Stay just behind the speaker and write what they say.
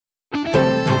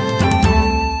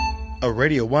A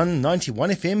Radio 1 91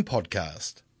 FM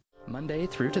podcast. Monday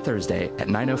through to Thursday at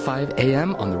 9:05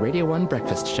 a.m. on the Radio 1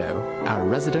 Breakfast Show, our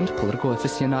resident political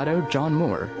aficionado John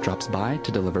Moore drops by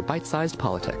to deliver bite-sized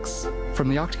politics. From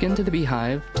the Octagon to the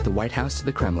Beehive, to the White House to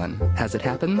the Kremlin. As it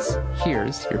happens,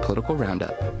 here's your political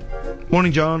roundup.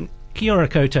 Morning, John. Kia ora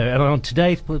koutou, and on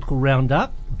today's political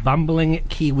roundup, bumbling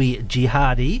Kiwi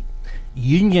jihadi,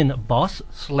 union boss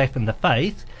slap in the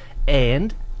face,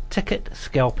 and ticket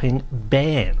scalping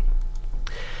ban.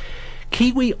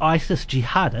 Kiwi ISIS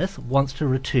jihadist wants to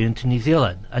return to New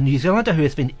Zealand. A New Zealander who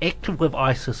has been active with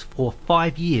ISIS for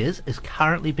 5 years is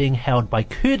currently being held by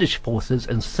Kurdish forces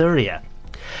in Syria.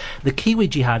 The Kiwi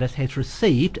jihadist has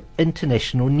received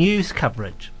international news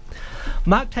coverage.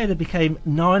 Mark Taylor became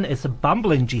known as the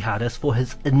bumbling jihadist for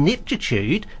his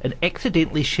ineptitude in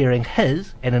accidentally sharing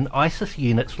his and an ISIS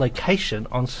unit's location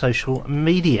on social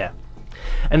media.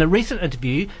 In a recent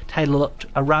interview, Taylor looked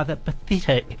a rather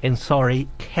pathetic and sorry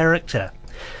character.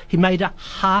 He made a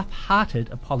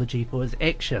half-hearted apology for his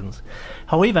actions.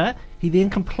 However, he then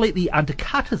completely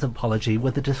undercut his apology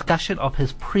with a discussion of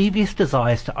his previous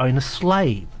desires to own a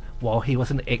slave while he was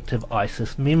an active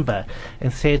ISIS member,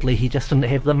 and sadly he just didn't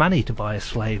have the money to buy a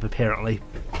slave apparently.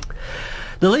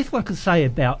 The least one could say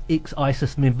about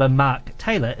ex-ISIS member Mark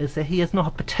Taylor is that he is not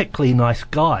a particularly nice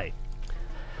guy.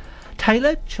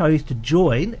 Taylor chose to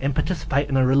join and participate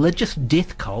in a religious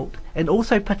death cult and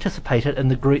also participated in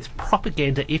the group's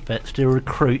propaganda efforts to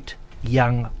recruit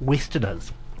young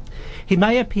Westerners. He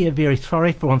may appear very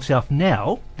sorry for himself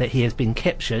now that he has been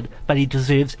captured, but he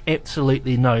deserves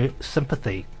absolutely no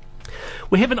sympathy.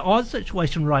 We have an odd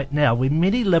situation right now where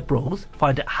many Liberals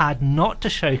find it hard not to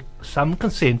show some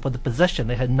concern for the position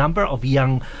that a number of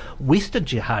young Western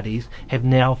jihadis have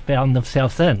now found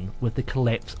themselves in with the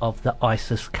collapse of the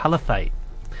ISIS caliphate.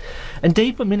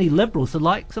 Indeed, for many Liberals, the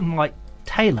likes of Mike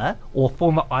Taylor or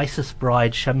former ISIS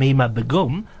bride Shamima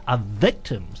Begum are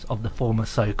victims of the former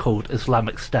so-called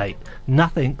Islamic State.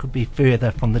 Nothing could be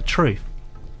further from the truth.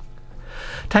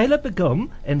 Taylor,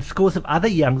 Begum and scores of other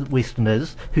young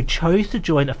Westerners who chose to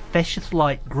join a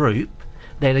fascist-like group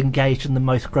that engaged in the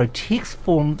most grotesque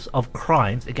forms of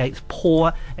crimes against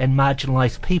poor and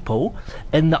marginalised people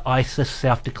in the ISIS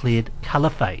self-declared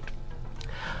caliphate.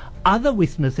 Other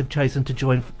Westerners have chosen to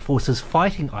join forces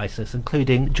fighting ISIS,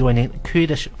 including joining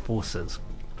Kurdish forces.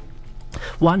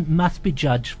 One must be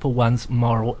judged for one's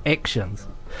moral actions.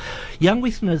 Young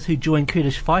Westerners who join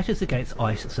Kurdish fighters against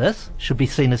ISIS should be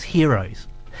seen as heroes,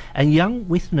 and young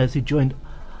Westerners who joined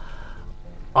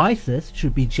ISIS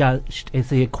should be judged as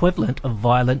the equivalent of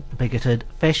violent, bigoted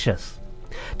fascists.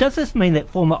 Does this mean that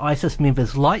former ISIS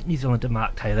members like New Zealander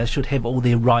Mark Taylor should have all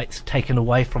their rights taken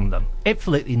away from them?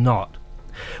 Absolutely not.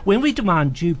 When we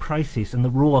demand due process and the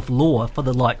rule of law for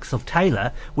the likes of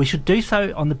Taylor, we should do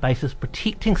so on the basis of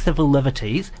protecting civil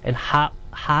liberties and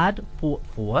hard fought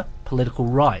for political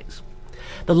rights.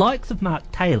 The likes of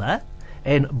Mark Taylor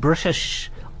and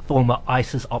British former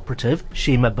ISIS operative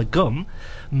Shamima Begum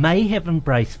may have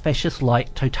embraced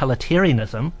fascist-like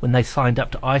totalitarianism when they signed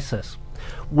up to ISIS.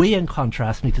 We, in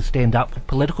contrast, need to stand up for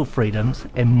political freedoms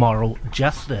and moral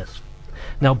justice.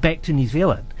 Now back to New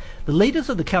Zealand. The leaders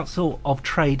of the Council of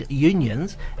Trade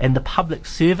Unions and the Public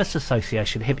Service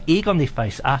Association have egg on their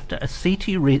face after a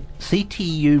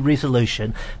CTU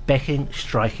resolution backing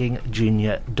striking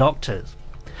junior doctors.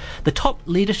 The top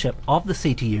leadership of the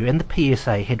CTU and the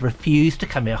PSA had refused to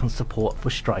come out in support for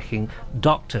striking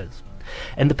doctors,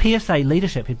 and the PSA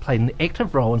leadership had played an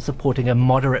active role in supporting a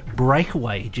moderate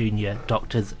breakaway junior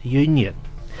doctors union.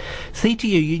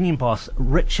 CTU union boss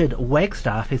Richard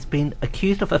Wagstaff has been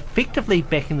accused of effectively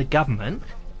backing the government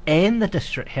and the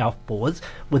district health boards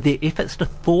with their efforts to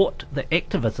thwart the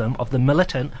activism of the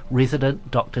militant Resident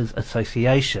Doctors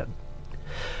Association.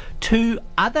 Two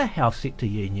other health sector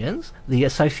unions, the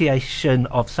Association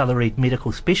of Salaried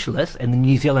Medical Specialists and the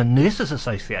New Zealand Nurses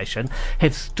Association,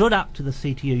 have stood up to the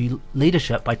CTU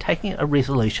leadership by taking a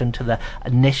resolution to the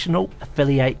National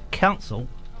Affiliate Council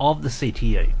of the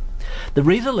CTU. The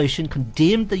resolution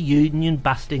condemned the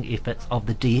union-busting efforts of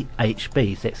the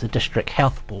DHBs, that's the District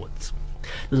Health Boards.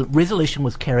 The resolution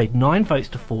was carried 9 votes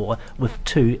to 4 with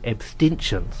 2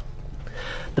 abstentions.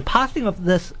 The passing of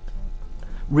this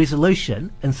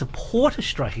resolution in support of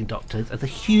striking doctors is a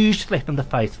huge slap in the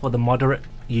face for the moderate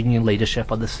union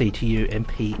leadership of the CTU and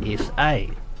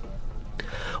PSA.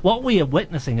 What we are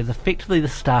witnessing is effectively the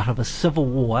start of a civil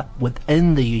war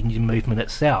within the union movement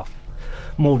itself.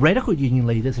 More radical union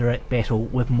leaders are at battle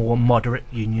with more moderate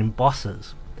union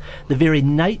bosses. The very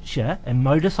nature and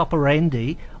modus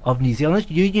operandi of New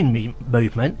Zealand's union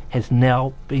movement has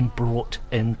now been brought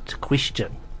into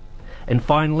question. And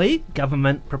finally,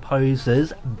 government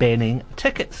proposes banning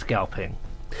ticket scalping.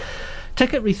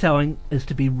 Ticket reselling is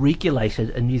to be regulated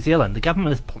in New Zealand. The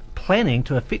government is planning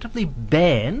to effectively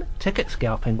ban ticket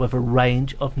scalping with a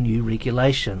range of new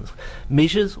regulations.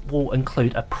 Measures will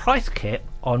include a price cap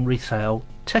on resale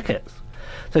tickets.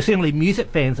 So certainly music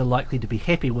fans are likely to be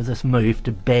happy with this move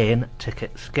to ban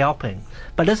ticket scalping.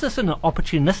 But is this an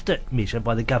opportunistic measure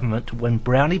by the government to win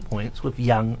brownie points with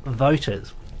young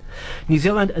voters? New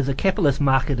Zealand is a capitalist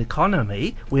market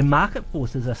economy where market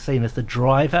forces are seen as the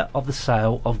driver of the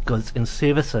sale of goods and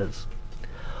services.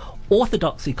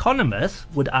 Orthodox economists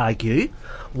would argue,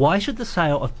 why should the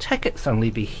sale of tickets only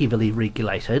be heavily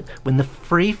regulated when the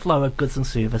free flow of goods and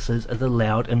services is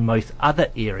allowed in most other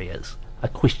areas? A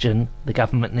question the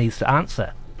government needs to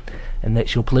answer. And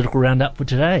that's your political roundup for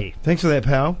today. Thanks for that,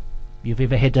 pal. You've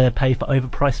ever had to pay for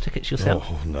overpriced tickets yourself?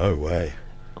 Oh, no way.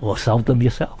 Or sold them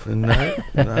yourself? No,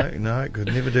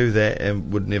 could never do that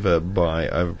and would never buy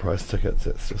overpriced tickets.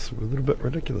 It's just a little bit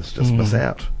ridiculous. Just miss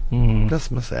out.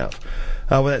 Just miss out.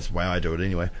 Well, that's the way I do it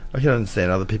anyway. I can understand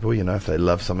other people, if they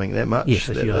love something that much, yes,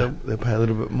 they'll pay a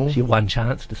little bit more. It's your one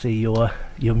chance to see your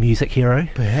music hero.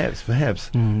 Perhaps.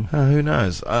 Who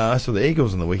knows? I saw the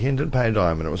Eagles on the weekend, didn't pay a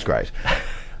dime, and it was great.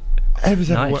 Have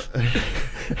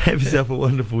yourself a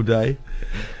wonderful day.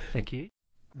 Thank you.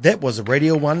 That was a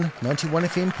Radio 1 91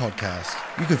 FM podcast.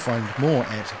 You can find more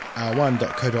at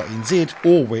r1.co.nz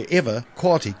or wherever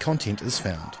quality content is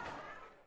found.